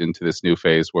we've moved into this new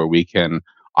phase where we can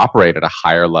operate at a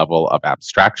higher level of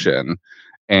abstraction.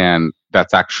 And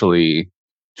that's actually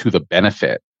to the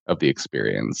benefit of the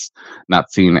experience,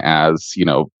 not seen as,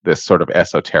 this sort of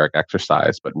esoteric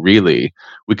exercise, but really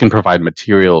we can provide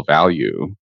material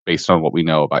value based on what we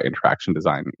know about interaction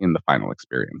design in the final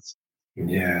experience.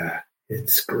 Yeah,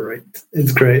 it's great.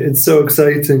 It's great. It's so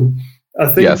exciting. I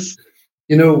think, yes.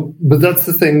 But that's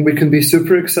the thing. We can be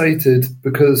super excited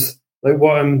because, like,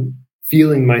 what I'm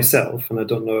feeling myself, and I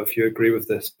don't know if you agree with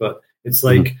this, but it's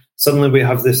like suddenly we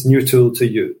have this new tool to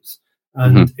use.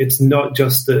 And it's not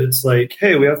just that it's like,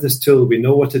 hey, we have this tool, we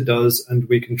know what it does, and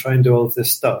we can try and do all of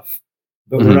this stuff.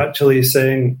 But we're actually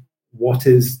saying, what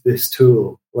is this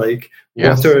tool? Like,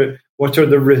 what are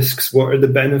the risks? What are the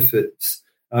benefits?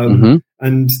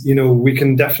 And, we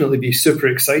can definitely be super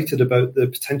excited about the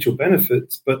potential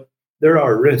benefits, but there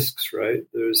are risks, right?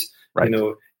 There's,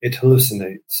 it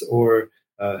hallucinates or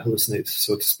hallucinates,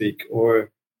 so to speak,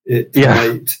 or it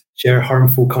might share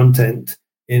harmful content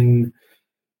in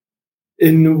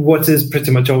what is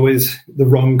pretty much always the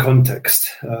wrong context.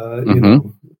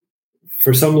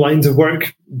 For some lines of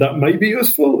work, that might be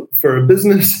useful. For a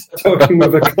business talking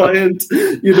with a client,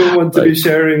 you don't want to be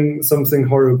sharing something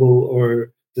horrible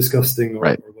or disgusting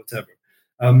or whatever.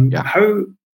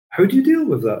 How do you deal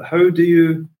with that? How do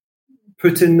you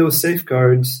put in those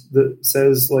safeguards that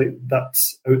says, like,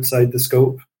 that's outside the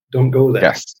scope, don't go there?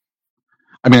 Yes.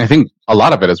 I mean, I think a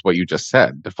lot of it is what you just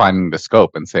said, defining the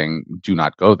scope and saying, do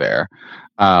not go there.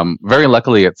 Very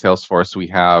luckily at Salesforce, we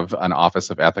have an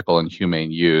Office of Ethical and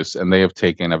Humane Use, and they have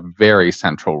taken a very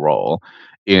central role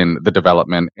in the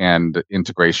development and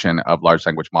integration of large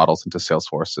language models into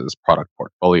Salesforce's product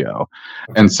portfolio.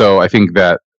 Okay. And so I think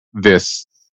that this,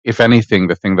 if anything,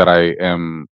 the thing that I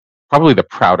am probably the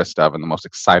proudest of and the most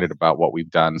excited about what we've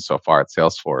done so far at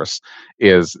Salesforce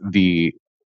is the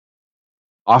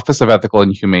Office of Ethical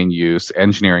and Humane Use,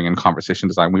 Engineering and Conversation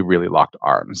Design. We really locked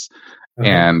arms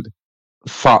and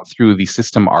thought through the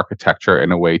system architecture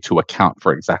in a way to account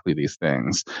for exactly these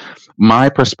things. My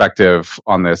perspective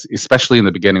on this, especially in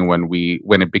the beginning when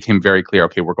it became very clear,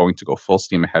 okay, we're going to go full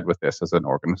steam ahead with this as an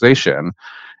organization,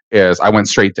 is I went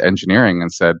straight to engineering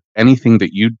and said, anything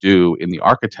that you do in the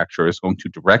architecture is going to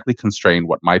directly constrain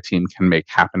what my team can make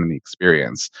happen in the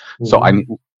experience. So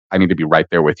I need to be right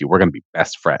there with you. We're going to be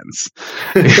best friends.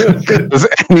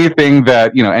 Anything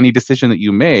that, any decision that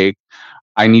you make,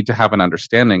 I need to have an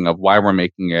understanding of why we're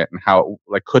making it and how,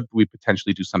 like, could we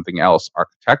potentially do something else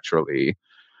architecturally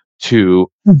to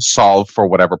solve for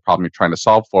whatever problem you're trying to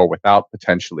solve for without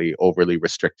potentially overly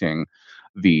restricting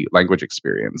the language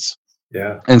experience.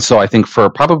 Yeah. And so I think for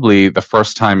probably the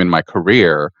first time in my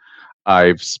career,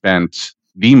 I've spent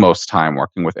the most time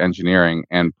working with engineering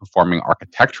and performing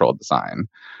architectural design,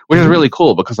 which is really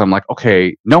cool because I'm like,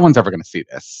 okay, no one's ever going to see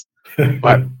this.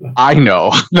 But I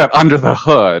know that under the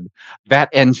hood, that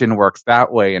engine works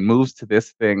that way and moves to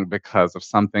this thing because of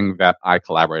something that I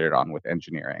collaborated on with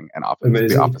engineering and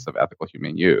the Office of Ethical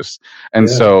Humane Use. And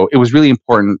so it was really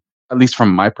important, at least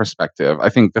from my perspective. I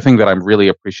think the thing that I'm really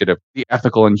appreciative of the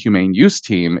Ethical and Humane Use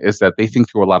team is that they think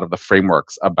through a lot of the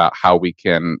frameworks about how we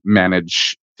can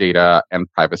manage data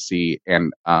and privacy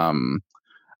and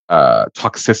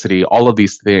toxicity, all of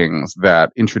these things that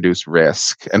introduce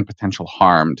risk and potential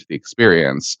harm to the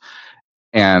experience,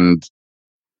 and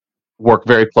work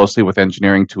very closely with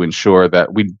engineering to ensure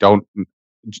that we don't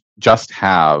just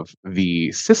have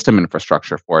the system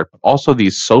infrastructure for it, but also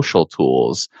these social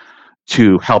tools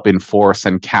to help enforce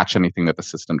and catch anything that the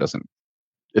system doesn't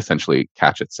essentially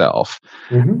catch itself,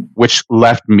 which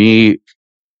left me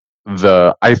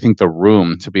the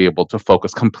room to be able to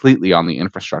focus completely on the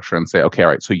infrastructure and say, okay, all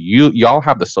right, so y'all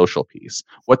have the social piece.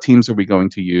 What teams are we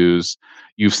going to use?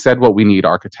 You've said what we need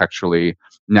architecturally.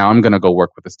 Now I'm going to go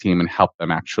work with this team and help them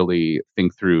actually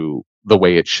think through the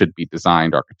way it should be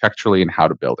designed architecturally and how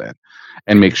to build it,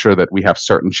 and make sure that we have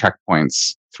certain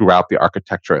checkpoints throughout the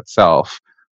architecture itself.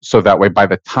 So that way, by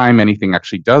the time anything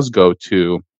actually does go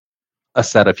to a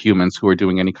set of humans who are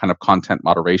doing any kind of content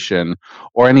moderation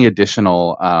or any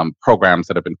additional programs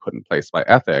that have been put in place by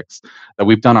ethics, that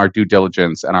we've done our due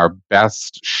diligence and our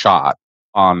best shot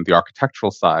on the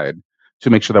architectural side to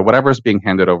make sure that whatever is being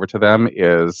handed over to them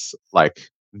is like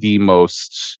the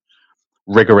most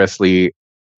rigorously,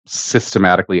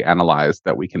 systematically analyzed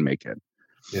that we can make it.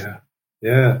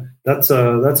 Yeah, that's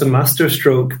a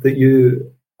masterstroke that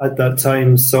you at that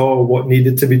time saw what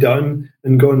needed to be done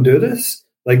and go and do this.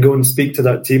 Like go and speak to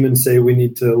that team and say we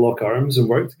need to lock arms and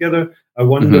work together. I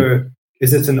wonder,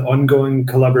 is it an ongoing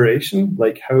collaboration?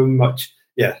 Like how much?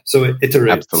 Yeah, so it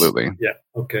iterates. Absolutely. Yeah.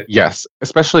 Okay. Yes,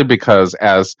 especially because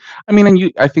I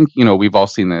think we've all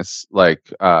seen this,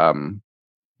 like on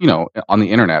the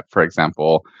internet, for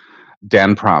example.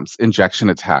 Dan prompts, injection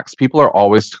attacks. People are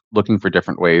always looking for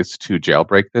different ways to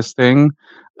jailbreak this thing.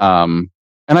 And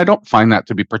I don't find that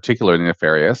to be particularly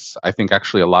nefarious. I think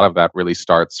actually a lot of that really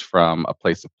starts from a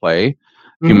place of play.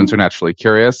 Humans are naturally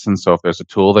curious. And so if there's a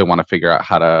tool, they want to figure out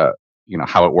how to,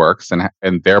 how it works.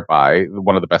 And thereby,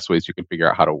 one of the best ways you can figure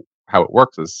out how it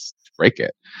works is to break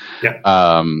it.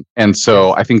 Yeah. And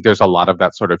so I think there's a lot of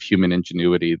that sort of human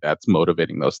ingenuity that's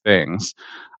motivating those things.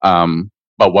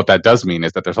 But what that does mean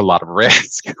is that there's a lot of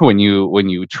risk when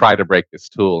you try to break this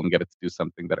tool and get it to do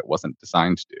something that it wasn't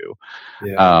designed to do.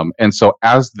 Yeah. And so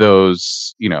as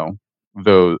those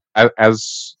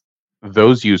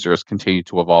users continue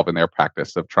to evolve in their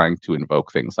practice of trying to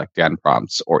invoke things like Dan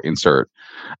prompts or insert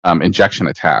injection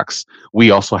attacks, we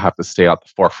also have to stay at the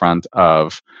forefront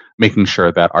of making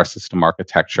sure that our system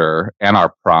architecture and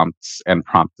our prompts and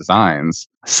prompt designs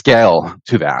scale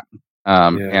to that.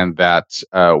 And that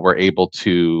we're able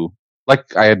to,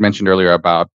 like I had mentioned earlier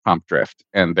about prompt drift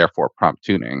and therefore prompt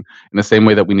tuning. In the same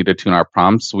way that we need to tune our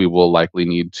prompts, we will likely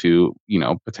need to,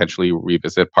 potentially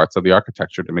revisit parts of the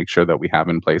architecture to make sure that we have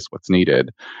in place what's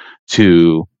needed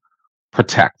to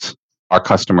protect our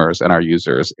customers and our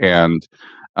users and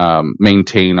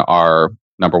maintain our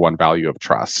number one value of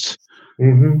trust.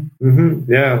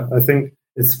 Yeah, I think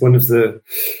it's one of the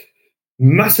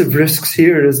massive risks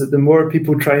here is that the more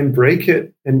people try and break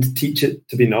it and teach it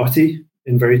to be naughty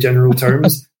in very general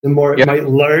terms, the more it might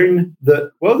learn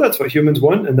that, well, that's what humans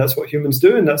want and that's what humans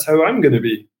do and that's how I'm going to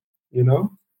be,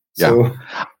 So,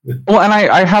 well, and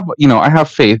I have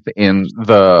faith in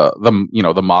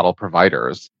the model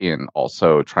providers in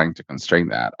also trying to constrain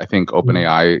that. I think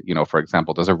OpenAI, for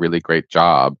example, does a really great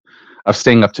job of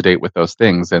staying up to date with those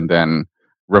things and then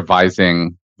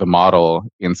revising the model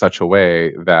in such a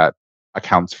way that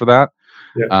accounts for that.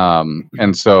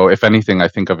 And so if anything, I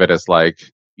think of it as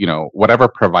like, whatever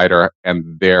provider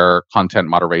and their content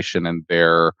moderation and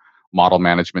their model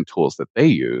management tools that they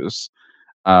use,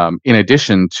 in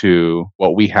addition to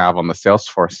what we have on the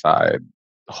Salesforce side,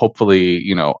 hopefully,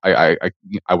 I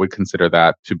would consider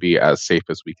that to be as safe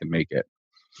as we can make it.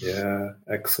 Yeah,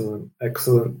 excellent.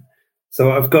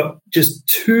 So I've got just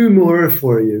two more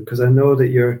for you because I know that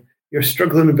you're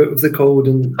struggling a bit with the cold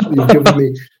and you've given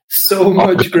me so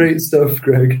much great stuff,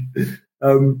 Greg.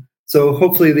 So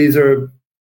hopefully these are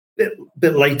a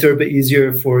bit lighter, a bit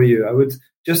easier for you. I would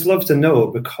just love to know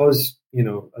because,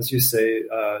 as you say,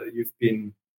 you've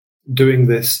been doing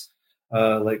this,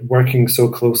 like working so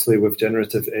closely with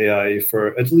generative AI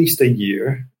for at least a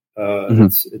year.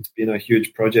 It's been a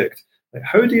huge project. Like,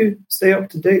 how do you stay up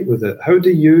to date with it? How do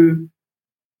you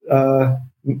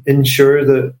ensure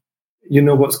that you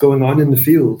know what's going on in the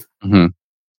field?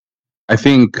 I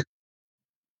think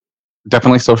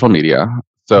definitely social media.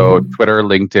 So Twitter,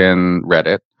 LinkedIn,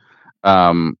 Reddit.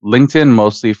 LinkedIn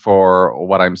mostly for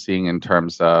what I'm seeing in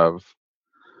terms of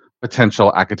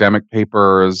potential academic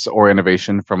papers or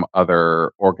innovation from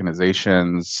other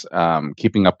organizations,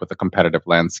 keeping up with the competitive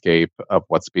landscape of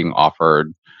what's being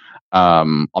offered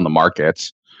on the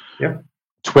market.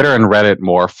 Twitter and Reddit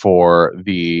more for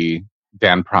the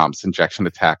Dan prompts, injection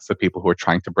attacks, the people who are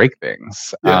trying to break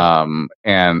things,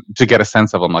 and to get a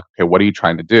sense of them, like, okay, what are you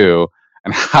trying to do,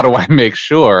 and how do I make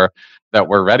sure that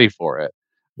we're ready for it?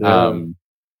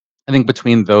 I think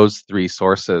between those three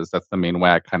sources, that's the main way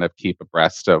I kind of keep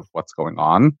abreast of what's going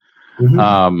on.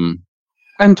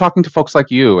 And talking to folks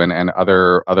like you and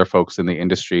other folks in the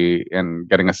industry and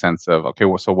getting a sense of, okay,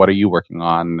 well, so what are you working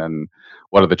on and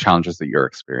what are the challenges that you're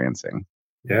experiencing?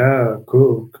 Yeah,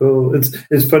 cool.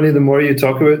 It's funny, the more you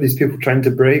talk about these people trying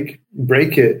to break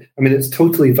it, I mean, it's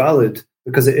totally valid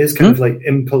because it is kind of like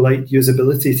impolite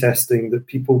usability testing that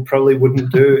people probably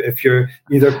wouldn't do if you're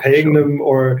either paying them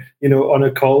or, on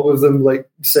a call with them, like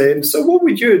saying, so what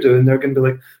would you do? And they're going to be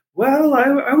like, well,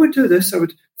 I would do this. I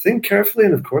would think carefully.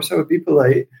 And of course I would be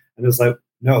polite. And it's like,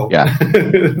 no.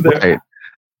 Right.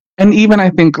 And even I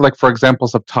think, like, for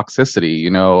examples of toxicity,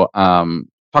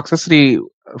 toxicity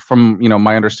from,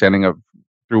 my understanding of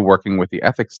through working with the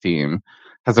ethics team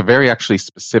has a very actually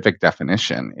specific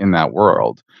definition in that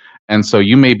world. And so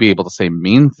you may be able to say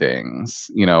mean things,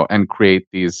 and create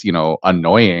these,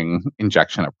 annoying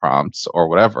injection of prompts or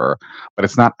whatever, but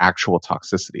it's not actual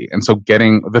toxicity. And so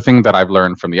the thing that I've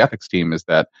learned from the ethics team is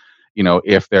that,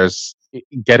 if there's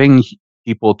getting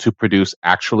people to produce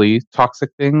actually toxic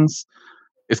things,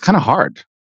 it's kind of hard,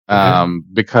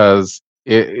 because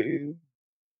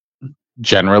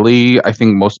generally, I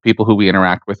think most people who we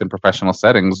interact with in professional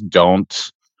settings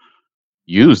don't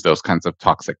use those kinds of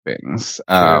toxic things.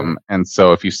 Sure. And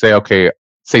so if you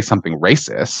say something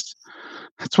racist,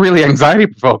 it's really anxiety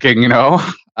provoking,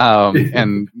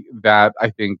 and that I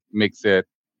think makes it,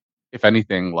 if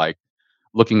anything, like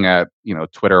looking at,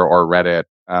 Twitter or Reddit,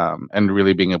 and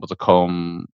really being able to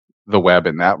comb the web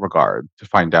in that regard to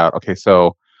find out, okay,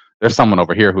 so there's someone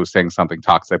over here who's saying something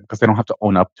toxic because they don't have to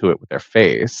own up to it with their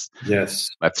face. Yes.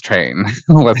 Let's train.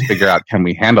 Let's figure out, can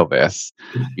we handle this?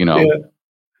 Yeah.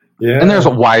 Yeah. And there's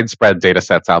widespread data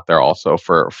sets out there also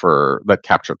for that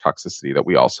capture toxicity that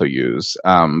we also use.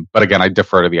 But again, I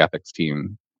defer to the ethics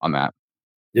team on that.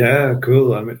 Yeah,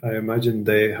 cool. I imagine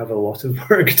they have a lot of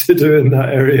work to do in that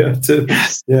area to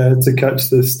catch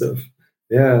this stuff.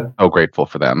 Yeah. Oh, grateful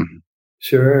for them.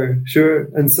 Sure.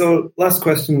 And so last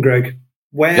question, Greg.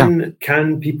 When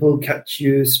can people catch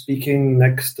you speaking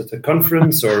next at a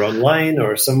conference or online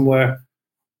or somewhere?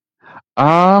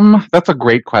 That's a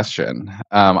great question.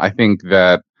 I think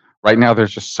that right now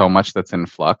there's just so much that's in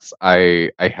flux. I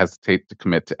hesitate to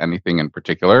commit to anything in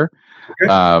particular.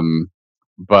 Okay.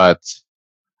 But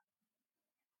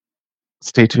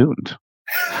stay tuned.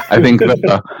 I think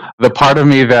that the part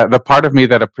of me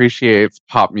that appreciates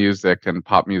pop music and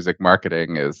pop music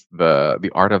marketing is the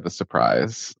art of the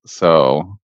surprise.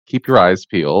 So keep your eyes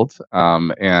peeled,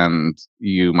 and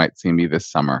you might see me this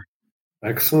summer.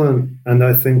 Excellent. And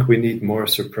I think we need more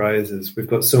surprises. We've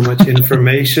got so much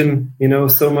information,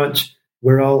 so much.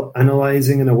 We're all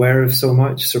analyzing and aware of so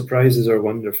much. Surprises are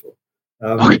wonderful.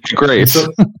 Great.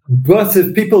 But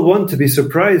if people want to be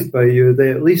surprised by you, they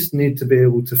at least need to be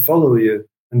able to follow you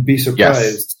and be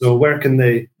surprised. Yes. So where can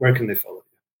they follow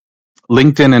you?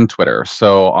 LinkedIn and Twitter.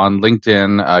 So on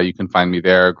LinkedIn, you can find me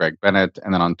there, Greg Bennett,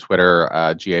 and then on Twitter,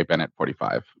 GA Bennett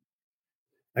 45.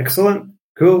 Excellent.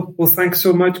 Cool. Well, thanks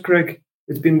so much, Greg.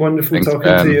 It's been wonderful talking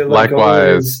to you. Likewise.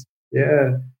 Always.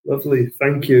 Yeah, lovely.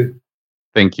 Thank you.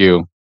 Thank you.